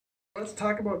Let's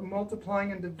talk about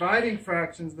multiplying and dividing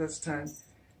fractions this time.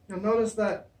 You'll notice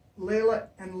that Layla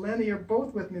and Lenny are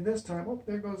both with me this time. Oh,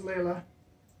 there goes Layla.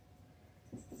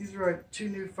 These are our two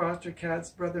new foster cats,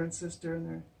 brother and sister, and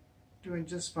they're doing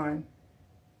just fine.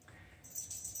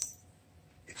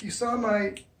 If you saw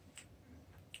my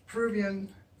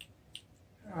Peruvian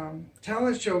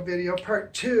talent show video,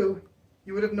 part 2,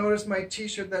 you would have noticed my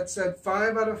t-shirt that said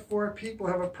 5 out of 4 people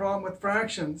have a problem with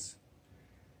fractions.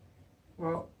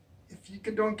 Well, if you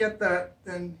don't get that,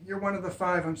 then you're one of the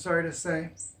 5, I'm sorry to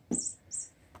say.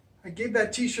 I gave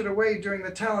that t-shirt away during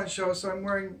the talent show, so I'm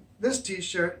wearing this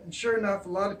t-shirt, and sure enough, a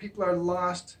lot of people are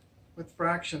lost with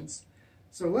fractions.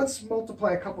 So let's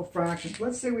multiply a couple fractions.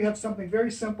 Let's say we have something very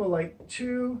simple like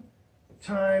 2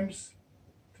 times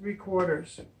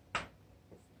 3/4.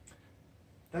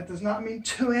 That does not mean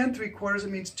 2 and 3/4, it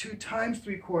means 2 times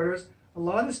 3/4. A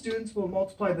lot of students will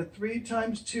multiply the 3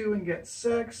 times 2 and get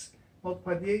 6,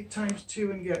 multiply the 8 times 2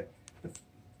 and get,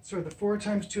 the 4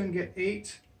 times 2 and get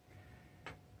 8.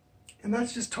 And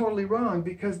that's just totally wrong,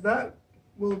 because that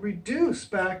will reduce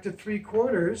back to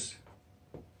 3/4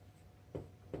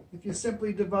 if you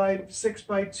simply divide 6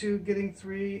 by 2 getting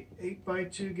 3, 8 by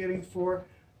 2 getting 4.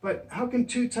 But how can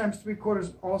 2 times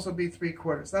 3/4 also be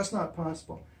 3/4? That's not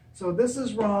possible. So this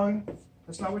is wrong.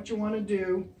 That's not what you want to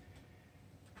do.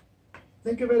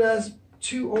 Think of it as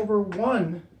 2 over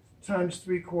 1 times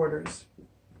 3/4.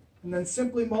 And then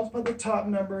simply multiply the top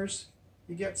numbers,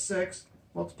 you get 6.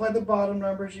 Multiply the bottom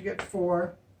numbers, you get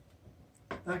 4.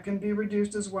 That can be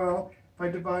reduced as well. If I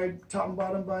divide top and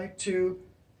bottom by 2,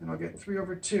 then I'll get 3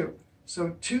 over 2.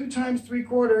 So 2 times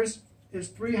 3/4 is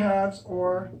 3/2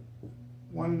 or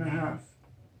 1.5.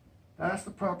 That's the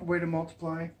proper way to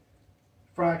multiply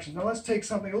fractions. Now let's take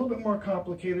something a little bit more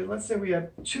complicated. Let's say we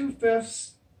have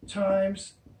 2/5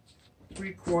 times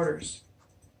 3/4.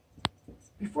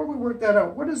 Before we work that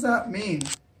out, what does that mean?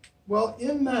 Well,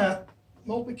 in math,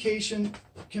 multiplication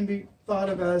can be thought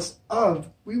of as of.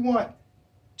 We want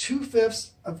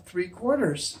 2/5 of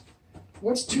 3/4.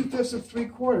 What's 2/5 of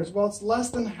 3/4? Well, it's less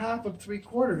than half of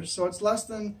 3/4, so it's less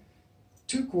than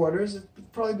 2/4. It's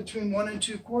probably between 1 and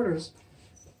 2/4.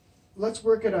 Let's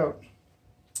work it out.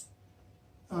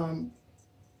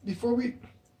 Before we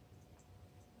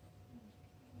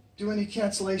do any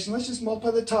cancellation, let's just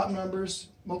multiply the top numbers,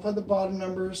 multiply the bottom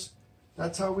numbers.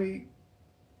 That's how we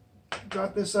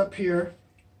got this up here.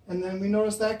 And then we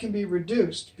notice that can be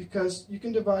reduced because you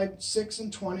can divide 6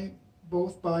 and 20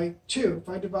 both by 2. If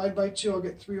I divide by 2, I'll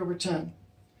get 3 over 10.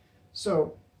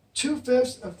 So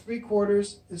 2/5 of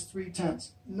 3/4 is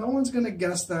 3/10. No one's going to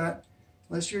guess that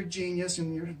unless you're a genius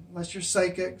and unless you're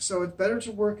psychic, so it's better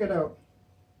to work it out.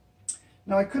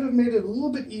 Now I could have made it a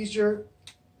little bit easier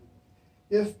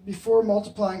if before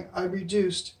multiplying I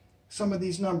reduced some of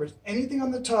these numbers. Anything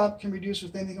on the top can reduce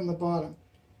with anything on the bottom.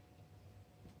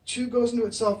 2 goes into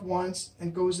itself once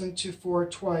and goes into 4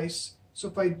 twice. So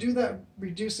if I do that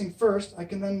reducing first, I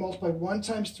can then multiply 1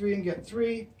 times 3 and get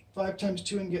 3, 5 times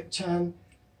 2 and get 10.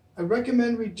 I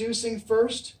recommend reducing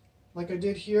first, like I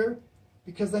did here,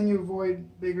 because then you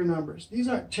avoid bigger numbers. These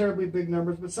aren't terribly big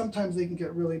numbers, but sometimes they can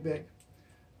get really big.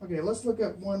 Okay, let's look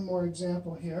at one more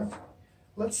example here.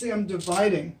 Let's say I'm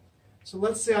dividing. So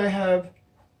let's say I have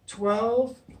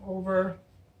 12 over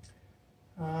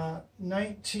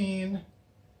 19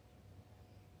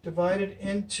 divided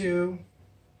into,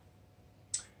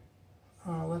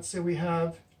 let's say we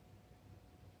have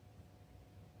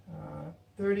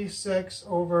 36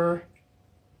 over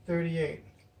 38.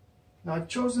 Now I've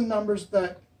chosen numbers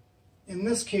that in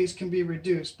this case can be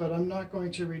reduced, but I'm not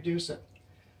going to reduce it.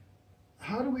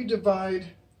 How do we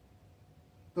divide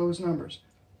those numbers?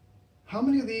 How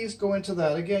many of these go into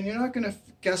that? Again, you're not going to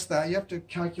guess that. You have to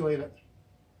calculate it.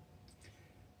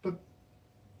 But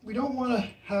we don't want to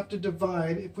have to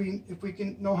divide if we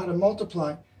can know how to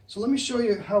multiply. So let me show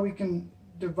you how we can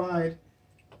divide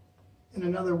in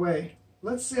another way.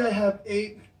 Let's say I have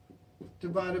 8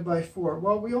 divided by 4.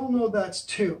 Well, we all know that's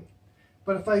 2.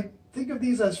 But if I think of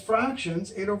these as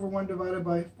fractions, 8 over 1 divided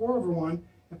by 4 over 1,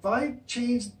 if I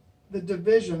change the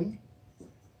division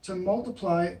to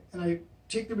multiply and I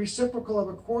take the reciprocal of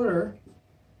 1/4,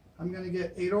 I'm going to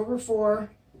get 8 over 4,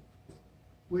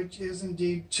 which is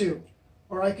indeed 2.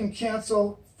 Or I can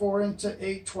cancel 4 into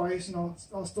 8 twice and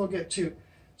I'll still get 2.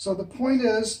 So the point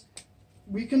is,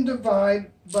 we can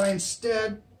divide by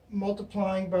instead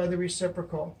multiplying by the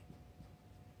reciprocal.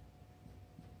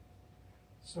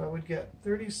 So I would get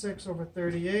 36 over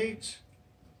 38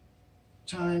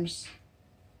 times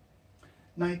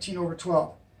 19 over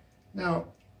 12. Now,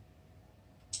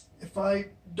 if I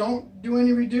don't do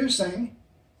any reducing,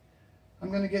 I'm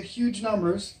going to get huge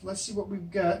numbers. Let's see what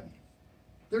we've got.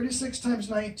 36 times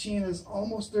 19 is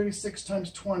almost 36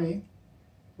 times 20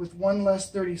 with one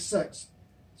less 36.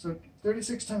 So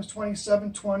 36 times 20,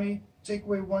 720, take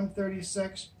away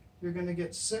 136, you're going to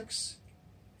get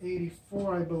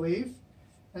 684, I believe.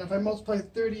 And if I multiply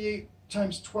 38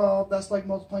 times 12, that's like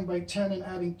multiplying by 10 and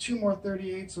adding 2 more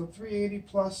 38, so 380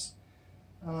 plus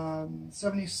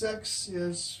 76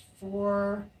 is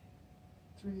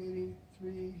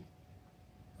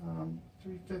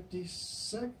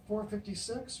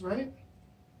 456, right?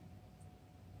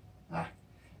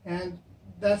 And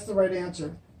that's the right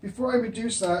answer. Before I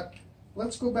reduce that,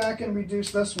 let's go back and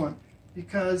reduce this one,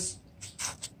 because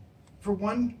for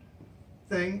one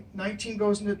thing, 19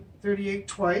 goes into 38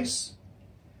 twice,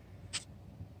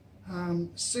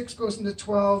 6 goes into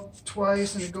 12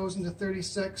 twice, and it goes into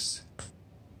 36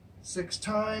 6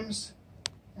 times,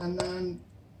 and then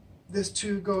this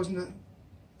 2 goes into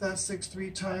that 6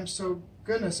 3 times, so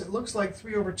goodness, it looks like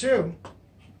 3 over 2.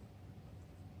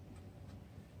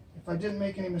 If I didn't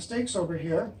make any mistakes over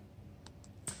here.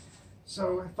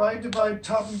 So if I divide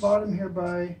top and bottom here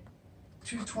by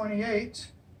 228,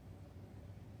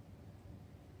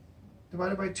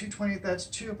 divided by 228, that's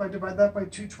 2. If I divide that by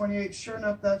 228, sure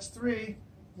enough, that's 3.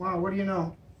 Wow, what do you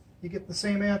know? You get the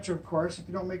same answer, of course, if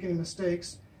you don't make any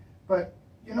mistakes. But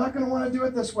you're not going to want to do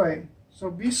it this way. So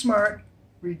be smart,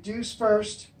 reduce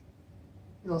first.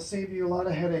 It'll save you a lot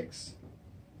of headaches.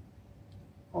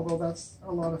 Although that's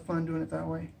a lot of fun doing it that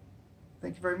way.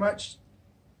 Thank you very much.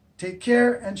 Take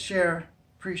care and share.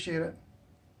 Appreciate it.